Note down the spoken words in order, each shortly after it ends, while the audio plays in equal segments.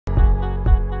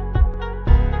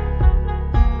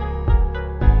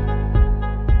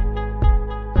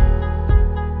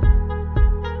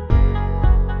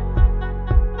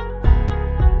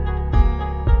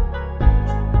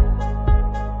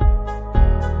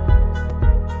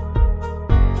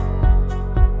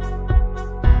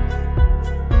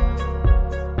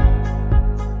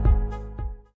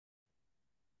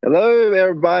good,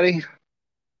 everybody?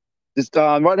 Just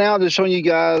right now, I'm just showing you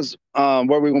guys where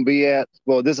we're going to be at.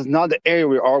 Well, this is not the area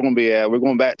we are going to be at. We're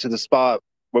going back to the spot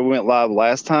where we went live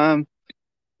last time.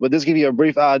 But this give you a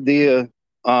brief idea.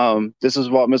 This is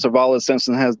what Mr. Wallace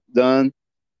Simpson has done.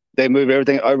 They moved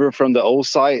everything over from the old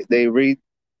site. They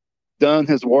redone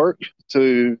his work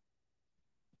to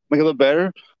make it look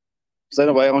better. So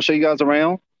anyway, I'm going to show you guys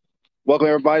around. Welcome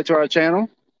everybody to our channel.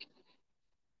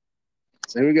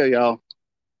 So here we go, y'all.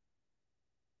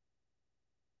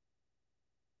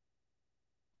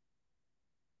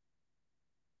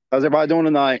 How's everybody doing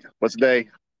tonight? What's the day?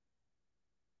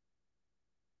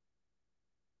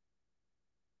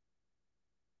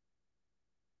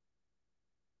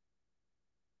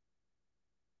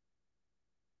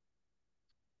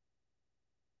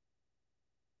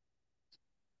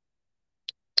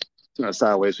 Turn it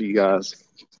sideways for you guys.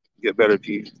 Get better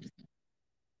view.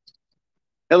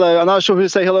 Hello. I'm not sure who to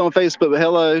say hello on Facebook, but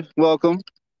hello. Welcome.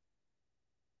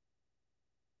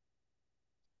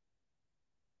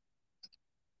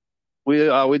 We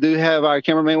do have our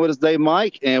cameraman with us today,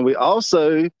 Mike, and we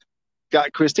also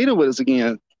got Christina with us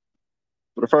again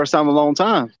for the first time in a long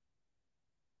time.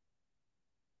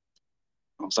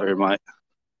 I'm sorry, Mike.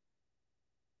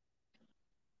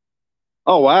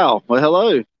 Oh, wow. Well,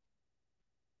 hello.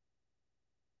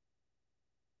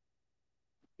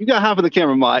 You got half of the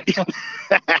camera, Mike.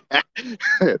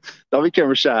 Don't be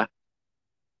camera shy.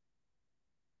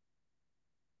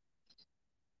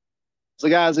 So,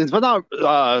 guys, if I'm not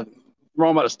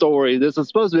wrong about the story, this is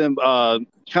supposed to be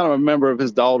kind of a member of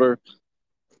his daughter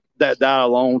that died a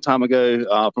long time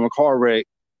ago from a car wreck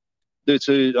due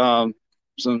to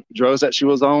some drugs that she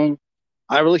was on.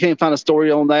 I really can't find a story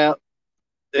on that.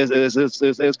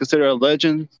 It's considered a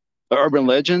legend, an urban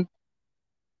legend.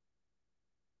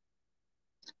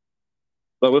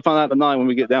 But we'll find out tonight when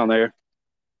we get down there.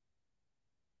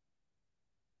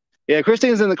 Yeah,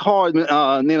 Christine's in the car,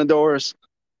 Nina Doris.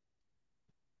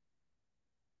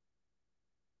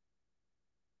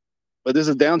 But this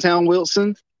is downtown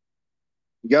Wilson.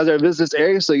 You guys ever visit this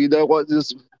area, so you know what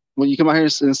this, when you come out here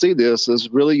and see this, it's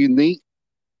really unique.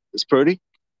 It's pretty.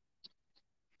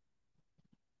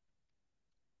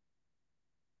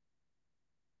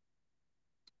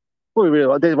 What we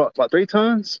really, I did about 3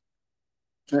 tons?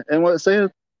 And what it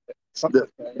said?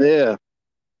 Yeah.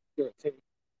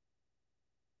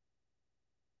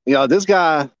 Yeah, this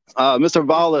guy, Mr.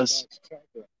 Vallis,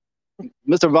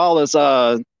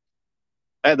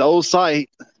 at the old site,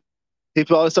 he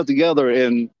put all this stuff together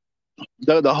and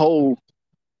dug the hole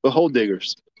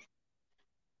diggers.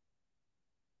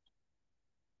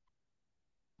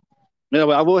 Yeah,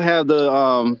 but I will have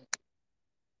the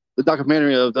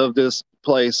documentary of this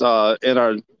place in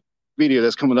our video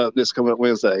that's coming up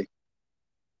Wednesday.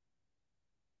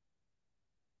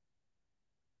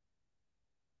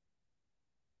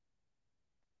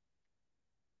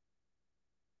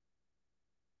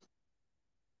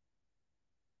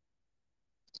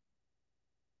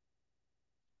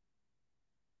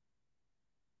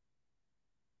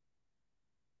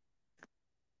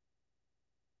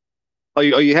 Oh,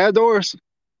 you had doors?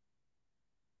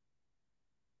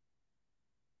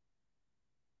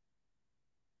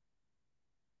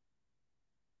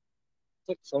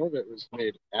 I think some of it was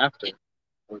made after.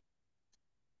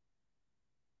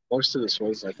 Most of this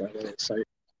was like that little site.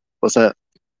 What's that?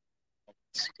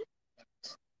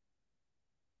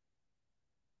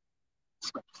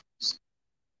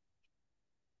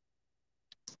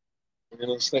 I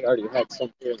mean, this thing already had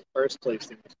some here in the first place.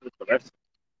 They just moved the rest.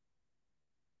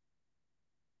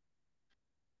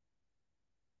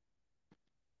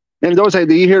 And Doris, hey,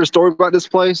 do you hear the story about this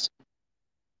place?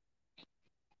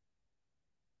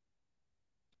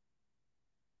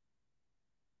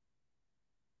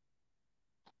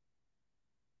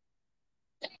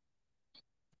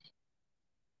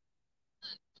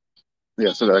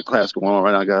 Yeah, so got a class going on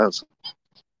right now, guys.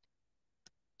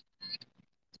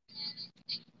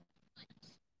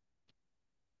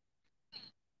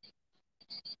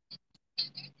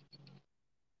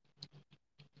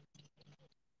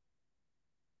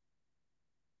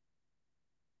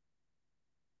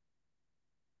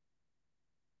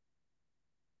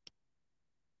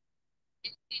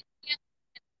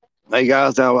 Hey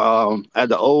guys, now at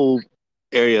the old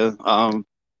area,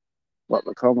 what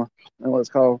Lacoma? What it's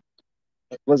called?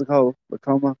 What's it called?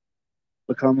 Lacoma,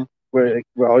 where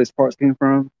all these parts came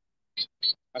from.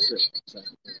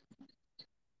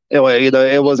 Anyway, you know,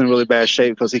 it wasn't really bad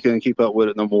shape because he couldn't keep up with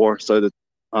it no more. So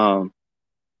the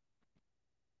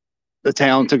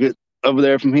town took it over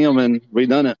there from him and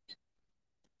redone it.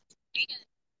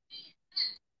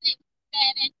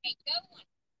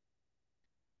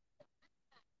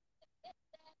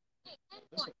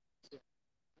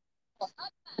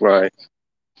 Right.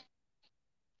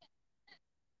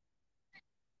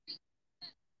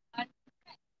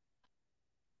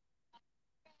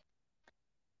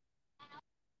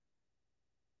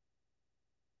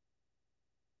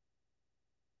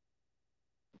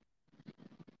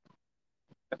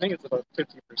 I think it's about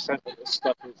 50% of this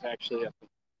stuff is actually at the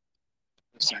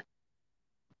center.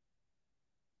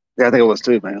 Yeah, I think it was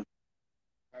too, man.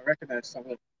 I recognize some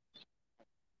of it.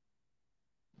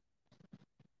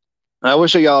 I will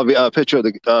show y'all a picture of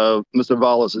the Mr.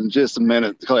 Wallace in just a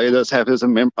minute because it does have his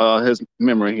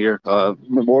memory here,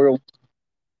 memorial.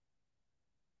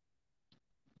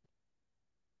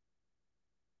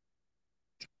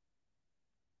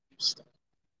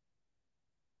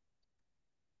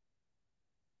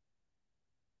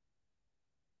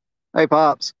 Hey,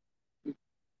 pops.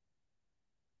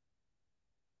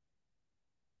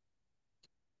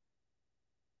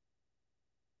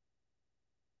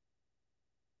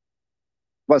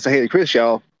 What's say hey to Chris,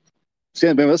 y'all? She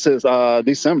hasn't been with us since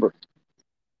December.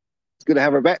 It's good to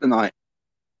have her back tonight.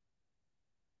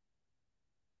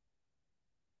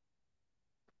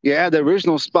 Yeah, the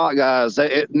original spot guys.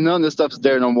 None of this stuff is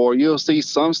there no more. You'll see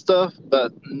some stuff,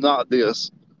 but not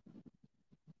this.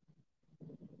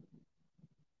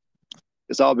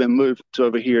 It's all been moved to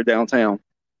over here downtown.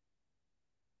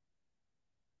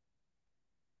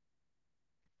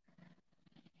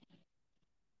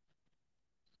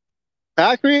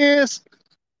 Hi, Chris.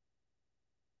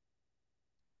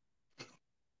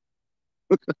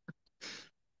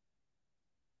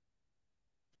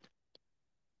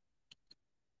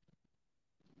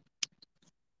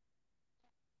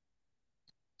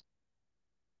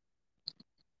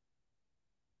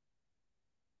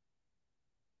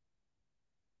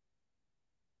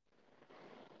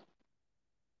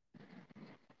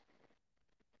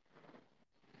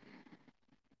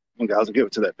 Well, guys, I'll give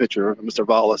it to that picture of Mr.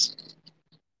 Wallace.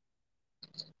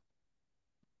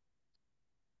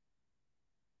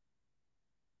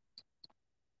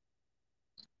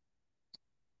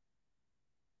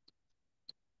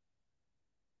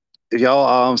 If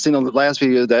y'all seen on the last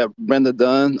video that Brenda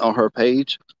done on her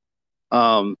page,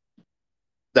 um,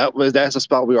 that's the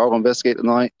spot we are going to investigate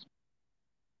tonight.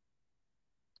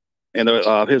 And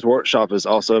his workshop is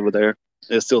also over there.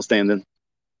 It's still standing.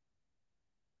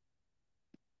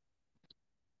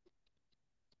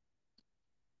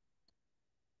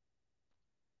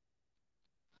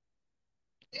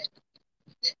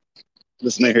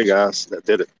 Listen here, guys. That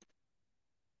did it.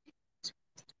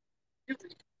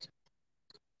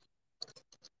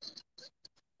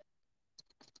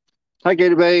 Hi,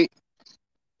 Gator Bait.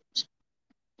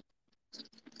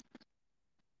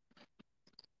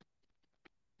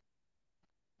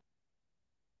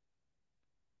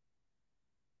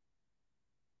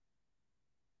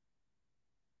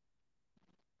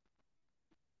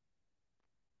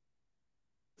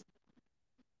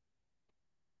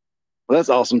 Well, that's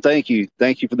awesome. Thank you.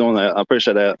 Thank you for doing that. I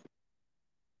appreciate that.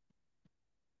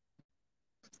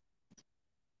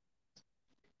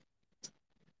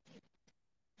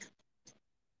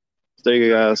 There you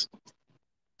go, guys.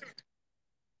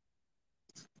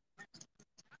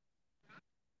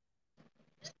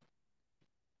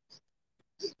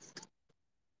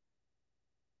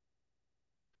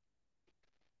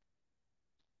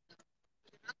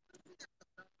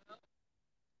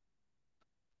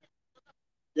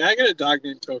 Yeah, I got a dog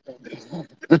named Coco.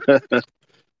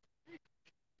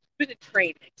 Been in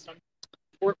training, so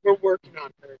we're working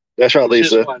on her. That's right, She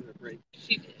just Lisa. wanted a break.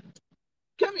 She did.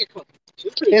 Come here, Coco.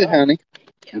 Hey, honey.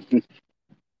 Yeah.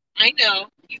 I know.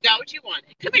 You got what you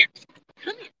wanted. Come here.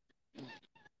 Come here.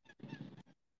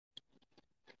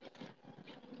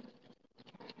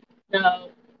 No.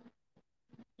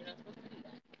 You're not supposed to do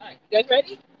that. All right, you guys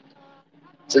ready?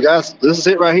 So, guys, this is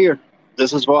it right here.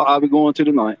 This is what I'll be going to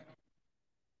tonight.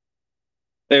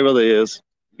 It really is,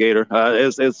 Gator.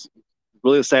 It's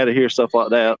really sad to hear stuff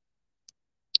like that.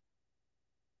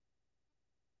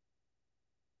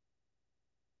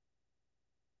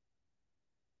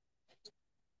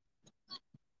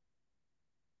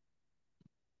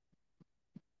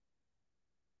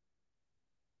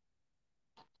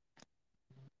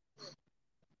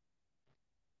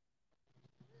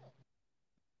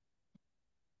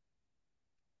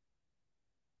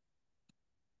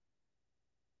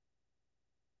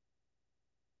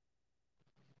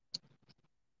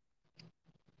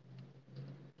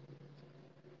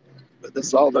 But this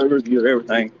is all the overview of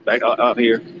everything back out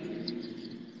here.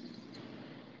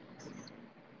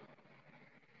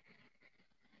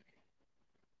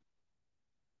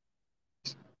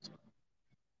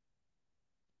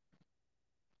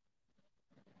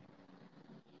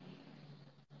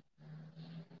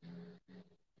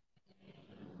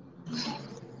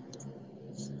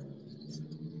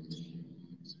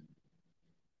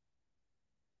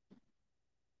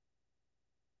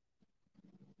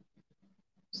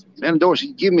 Man, Doris,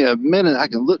 you give me a minute, I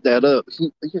can look that up.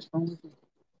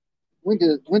 When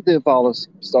did Wallace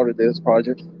started this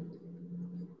project?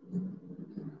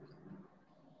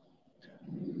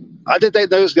 I did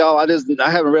take notes, y'all. I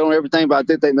haven't read on everything, but I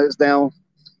did take notes down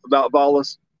about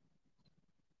Wallace.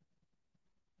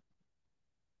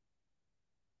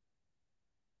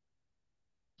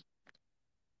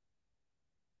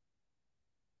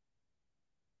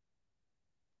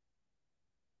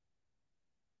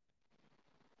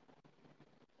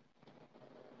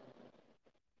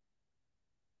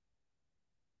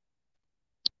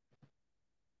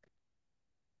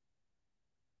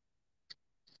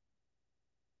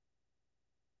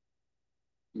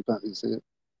 You probably see it.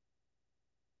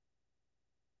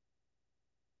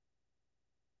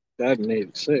 Died in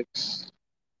 '86.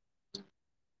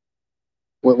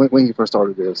 When he first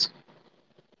started this.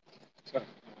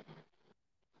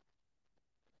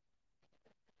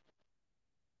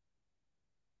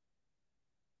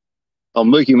 Oh,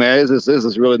 Mookie, man, this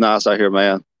is really nice out here,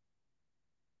 man.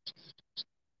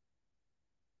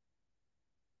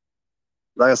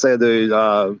 Like I said,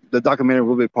 the documentary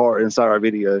will be part inside our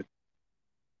video.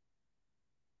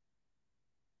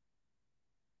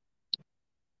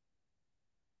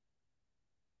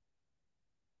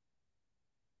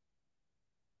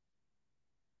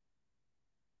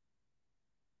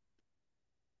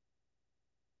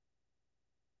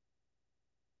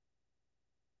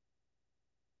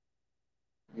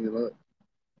 You look.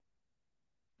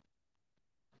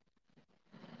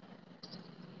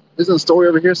 Isn't a story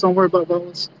over here somewhere about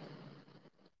Wallace?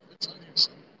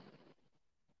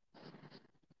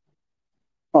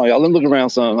 Oh, y'all, let me look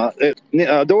around some.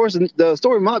 Doris, the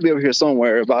story might be over here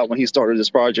somewhere about when he started this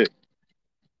project.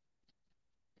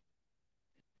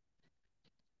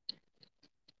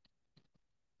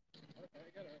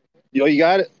 You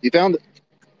got it? You found it?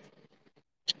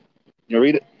 You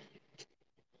read it?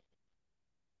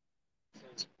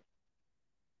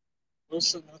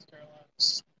 Wilson, North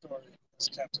Carolina's story is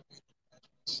captivating.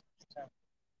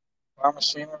 Farm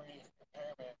machinery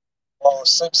repairman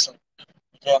Wallace Simpson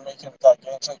began making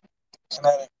gigantic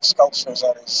kinetic sculptures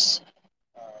at his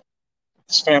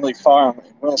family farm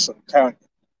in Wilson County.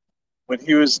 When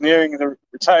he was nearing the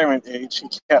retirement age, he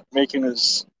kept making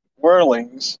his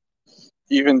whirlings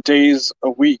even days a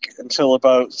week until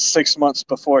about 6 months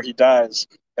before he dies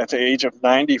at the age of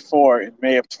 94 in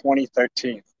May of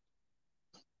 2013.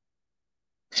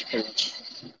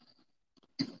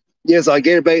 Yes, I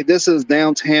get it, babe. This is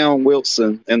downtown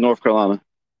Wilson in North Carolina.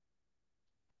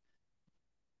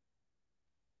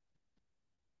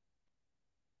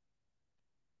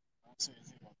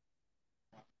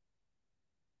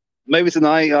 Maybe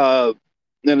tonight,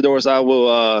 in the doors, I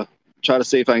will try to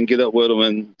see if I can get up with him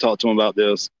and talk to him about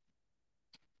this.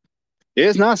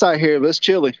 It's nice out here, but it's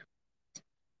chilly.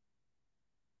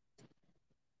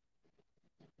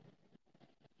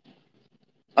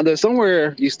 I know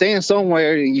somewhere you stand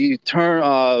somewhere and you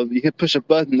turn, you can push a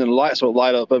button and the lights will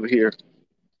light up over here.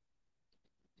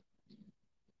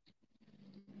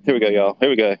 Here we go, y'all. Here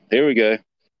we go. Here we go.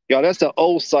 Y'all, that's the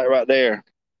old site right there.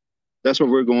 That's where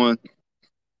we're going.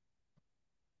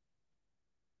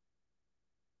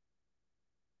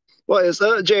 What is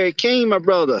up, Jerry King, my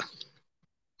brother?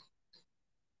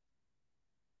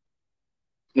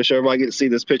 Make sure everybody get to see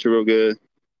this picture real good.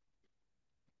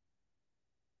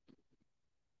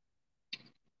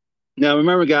 Now,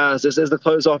 remember, guys, this is the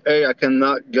closed off area. I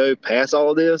cannot go past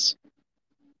all of this,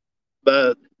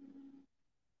 but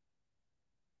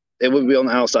it would be on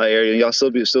the outside area. Y'all still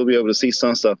be able to see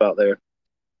some stuff out there.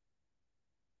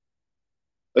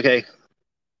 Okay.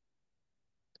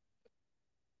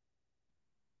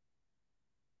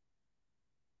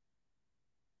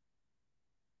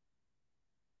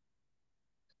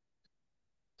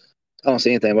 I don't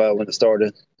see anything about when it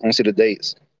started. I don't see the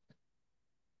dates.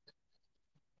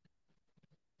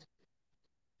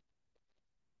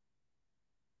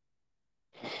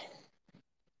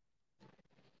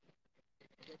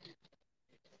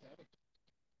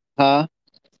 Huh?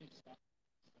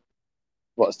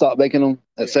 What? Stop making them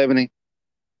at 70?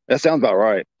 That sounds about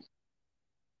right.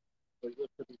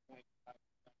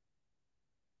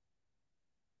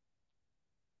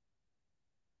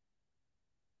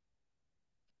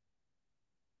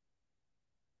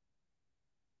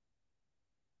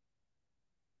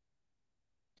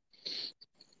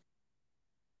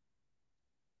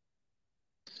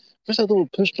 Where's that little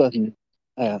push button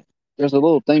at? There's a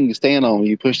little thing you stand on when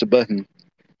you push the button.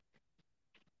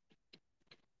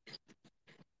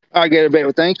 All right, Gator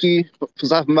Baby, thank you for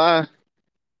stopping by.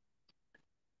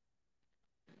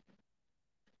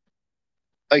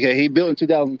 Okay, he built in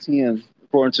 2010,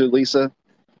 according to Lisa.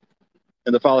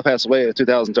 and the father passed away in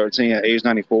 2013 at age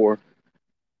 94.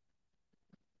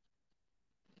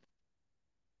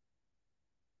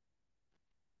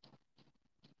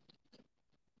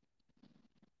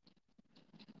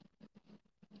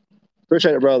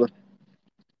 Appreciate it, brother.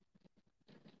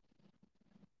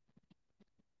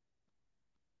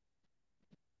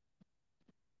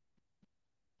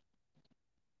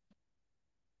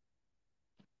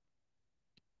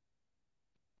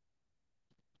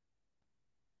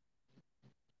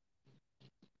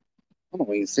 I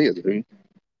don't even see it, dude.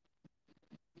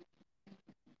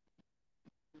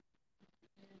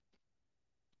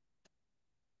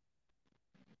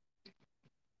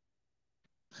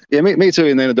 Yeah, me too.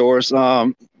 And then the doors.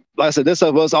 Like I said, this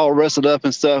stuff was all rusted up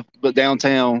and stuff, but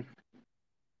downtown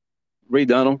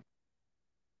redone them,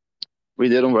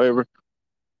 redid them, whatever.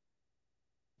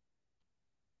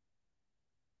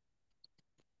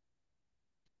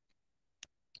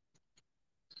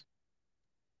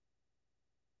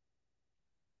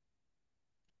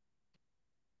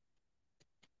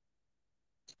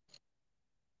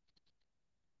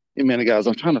 Hey, man, guys,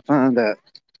 I'm trying to find that.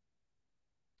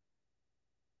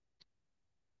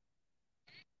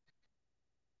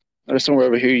 There's somewhere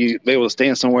over here you be able to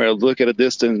stand somewhere, look at a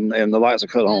distance, and the lights are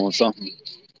cut on or something.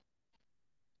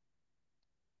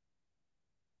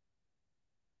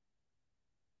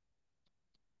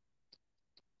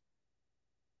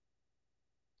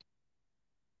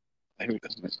 Maybe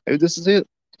this is it.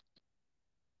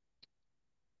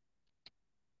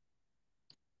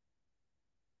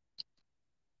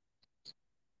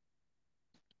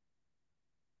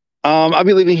 I'll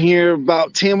be leaving here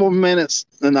about 10 more minutes,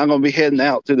 and I'm going to be heading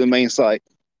out to the main site.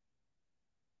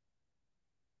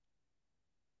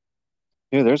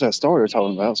 Yeah, there's that star you're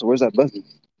talking about. So where's that button?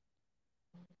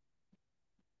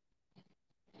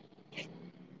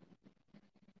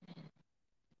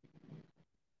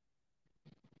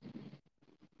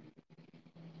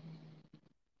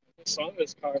 Some of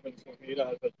this carbons were made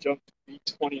out of a junk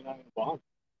B-29 bomb.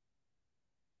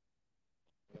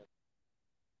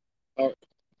 Oh,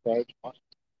 right.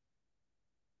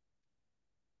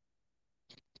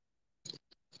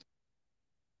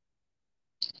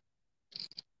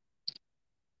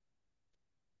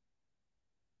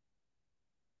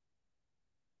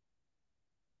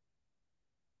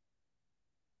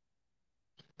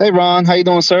 Hey, Ron, how you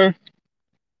doing, sir?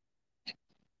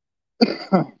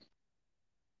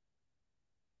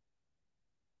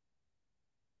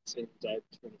 Same died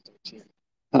in 2013.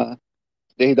 Yeah,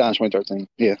 he died in 2013.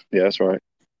 Yeah, that's right.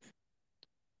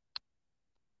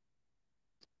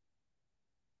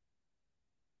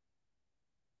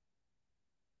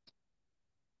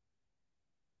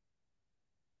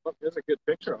 Look, there's a good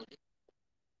picture of it.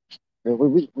 Yeah,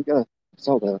 we got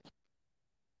saw that.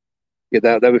 Yeah,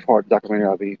 that'd be part of the documentary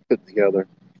I'll be putting together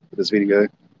for this video.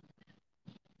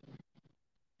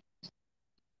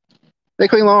 Hey,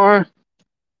 Queen Laura.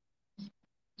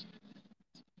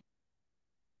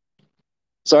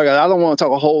 Sorry, guys, I don't want to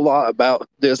talk a whole lot about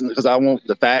this because I want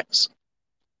the facts.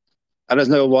 I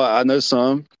just know what I know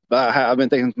some, but I've been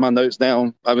taking my notes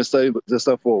down. I've been studying this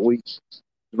stuff for a week,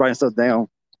 writing stuff down.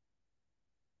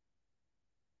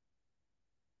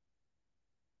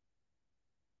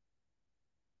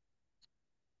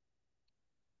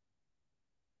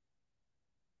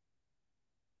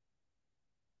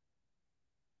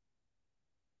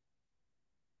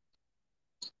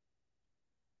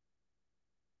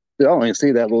 Dude, I don't even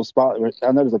see that little spot.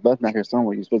 I know there's a button out here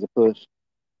somewhere you're supposed to push.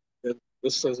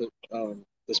 This says it.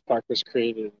 This park was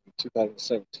created in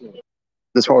 2017.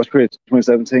 This part was created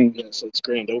 2017. Yeah, so its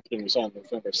grand opening was on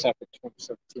November 2nd,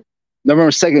 2017.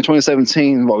 November 2nd,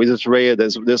 2017. What we just read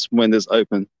is this when this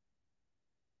opened.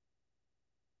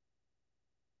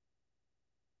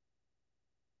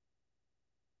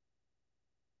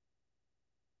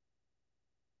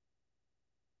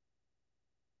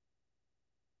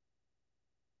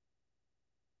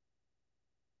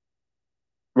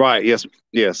 Right.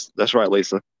 Yes, that's right,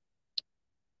 Lisa.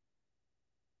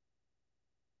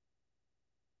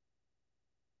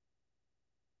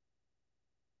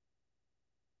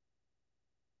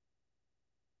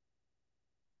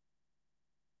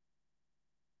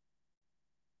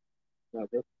 Now,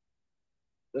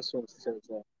 this one says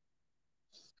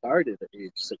started at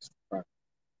age 65.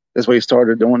 That's where he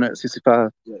started doing it at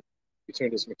 65. Yeah. He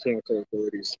turned his mechanical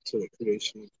abilities to the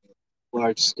creation of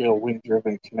large-scale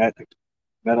wind-driven kinetic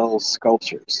metal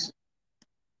sculptures.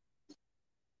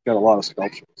 Got a lot of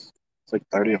sculptures. It's like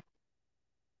 30 of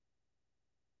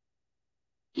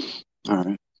All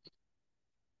right.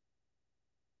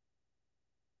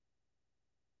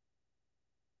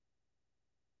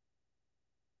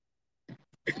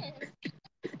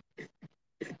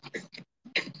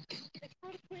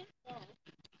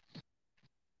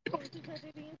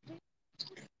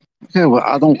 Okay, well,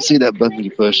 I don't see that button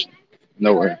you push.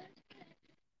 Nowhere.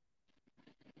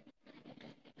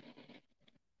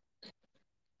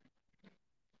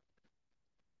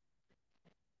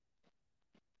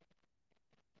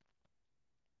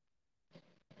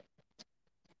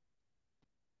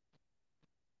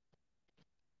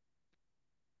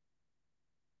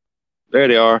 There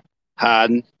they are,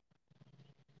 hiding.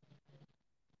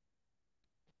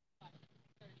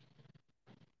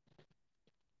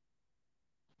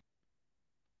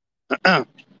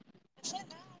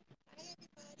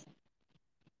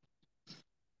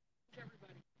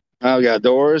 Oh, we got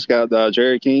Doris, got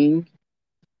Jerry King.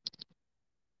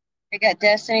 I got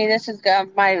Destiny. This is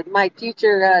my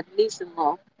future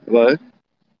niece-in-law. Hello.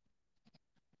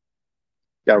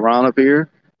 Got Ron up here.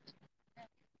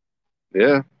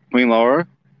 Yeah. Queen Laura.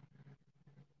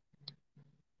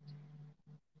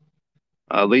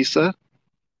 Lisa.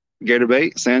 Gator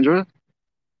Bait. Sandra.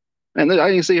 And look,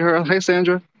 I didn't see her. Hey,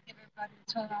 Sandra.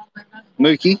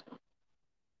 Mookie.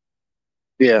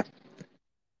 Yeah.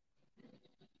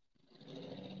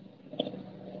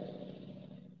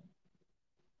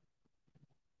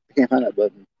 I can't find that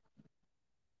button.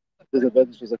 There's a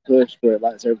button supposed to push, but it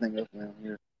lights everything up down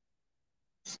here.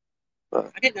 I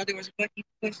didn't know there was a button you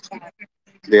push.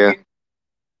 Yeah.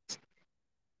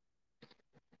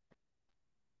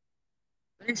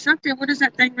 There's something. What is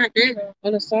that thing right there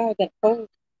on the side? That pole.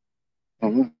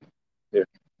 Uh-huh. Here.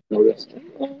 Notice.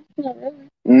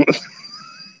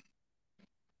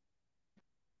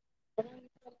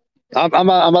 I'm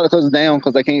about to close it down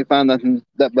because I can't find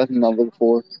that button I'm looking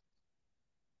for.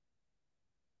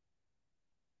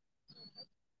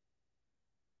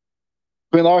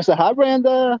 Queen Laura said, "Hi,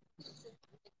 Brenda."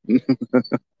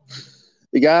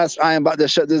 You guys, I am about to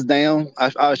shut this down.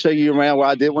 I'll show you around where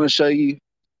I did want to show you.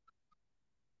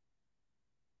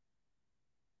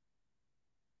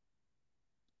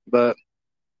 But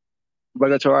we're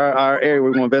going to our area we're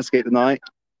going to investigate tonight.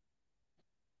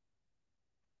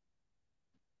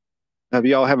 Have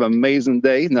y'all have an amazing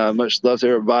day. Now, much love to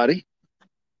everybody.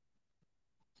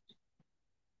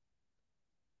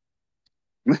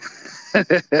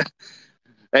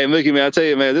 Hey, Mickey, man, I tell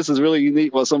you, man, this is really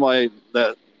unique what somebody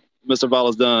that Mr.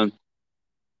 Vala's done.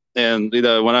 And,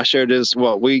 when I shared this,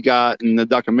 what we got in the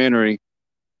documentary,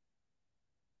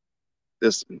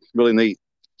 it's really neat.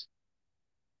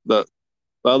 But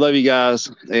I love you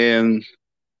guys, and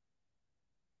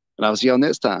I'll see y'all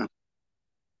next time.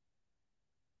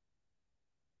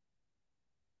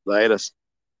 Later.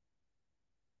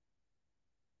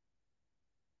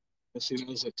 Let's see,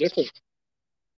 there's a different